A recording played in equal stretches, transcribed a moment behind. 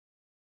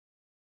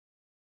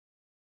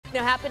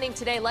Now happening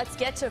today, let's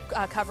get to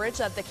coverage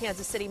of the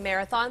Kansas City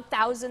Marathon.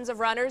 Thousands of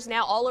runners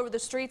now all over the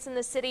streets in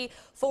the city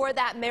for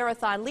that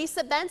marathon.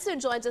 Lisa Benson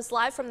joins us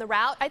live from the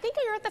route. I think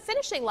you're at the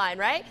finishing line,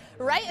 right?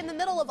 Right in the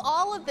middle of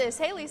all of this.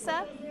 Hey,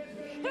 Lisa.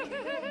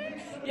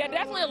 Yeah,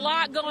 definitely a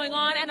lot going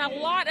on and a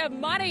lot of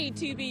money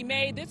to be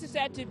made. This is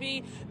set to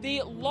be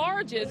the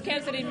largest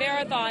Kansas City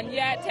Marathon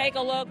yet. Take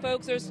a look,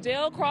 folks. They're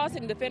still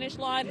crossing the finish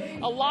line.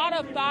 A lot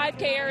of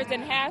 5Kers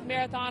and half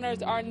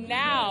marathoners are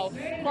now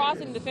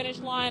crossing the finish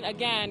line.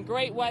 Again,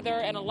 great weather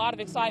and a lot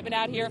of excitement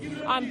out here.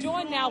 I'm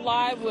joined now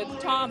live with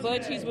Tom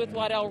Butch. He's with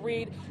Waddell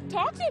Reed.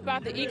 Talk to me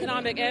about the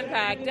economic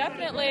impact.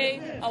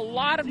 Definitely a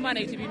lot of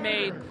money to be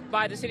made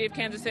by the city of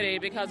Kansas City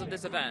because of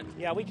this event.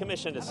 Yeah, we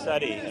commissioned a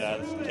study, the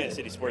Kansas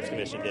City Sports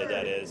Commission did,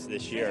 that is,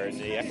 this year. And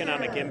the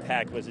economic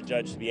impact was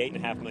adjudged to be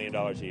 $8.5 million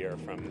a year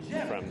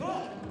from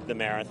the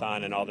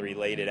marathon and all the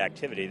related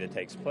activity that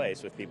takes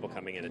place with people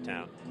coming into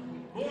town.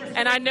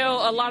 And I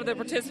know a lot of the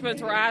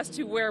participants were asked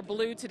to wear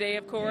blue today,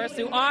 of course,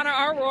 to honor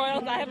our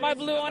Royals. I have my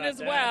blue on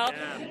as well.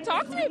 Yeah.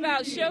 Talk to me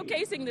about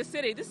showcasing the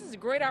city. This is a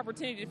great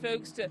opportunity,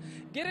 folks, to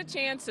get a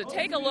chance to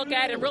take a look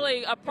at and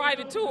really a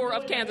private tour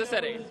of Kansas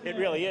City. It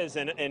really is,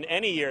 and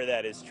any year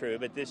that is true,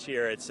 but this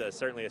year it's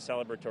certainly a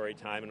celebratory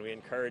time, and we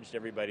encouraged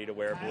everybody to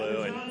wear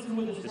blue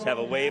and just have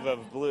a wave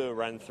of blue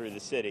run through the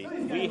city.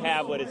 We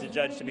have what is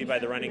adjudged to be by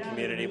the running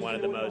community one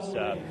of the most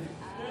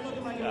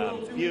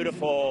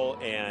beautiful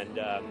and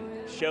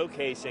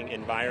showcasing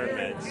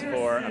environments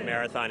for a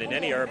marathon in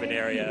any urban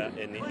area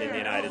in the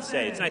United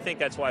States. And I think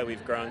that's why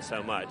we've grown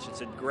so much.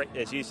 It's a great,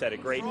 as you said, a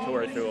great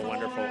tour through a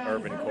wonderful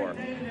urban core.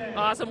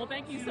 Awesome. Well,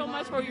 thank you so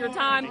much for your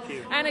time. Thank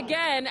you. And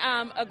again,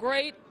 a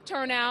great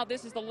turnout.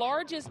 This is the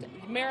largest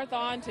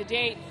marathon to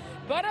date.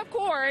 But of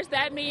course,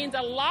 that means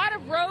a lot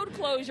of road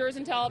closures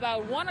until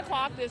about 1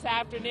 o'clock this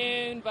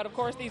afternoon. But of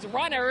course, these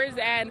runners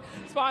and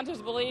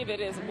sponsors believe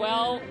it is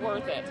well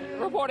worth it.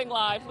 Reporting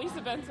live,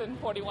 Lisa Benson,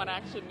 41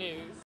 Action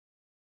News.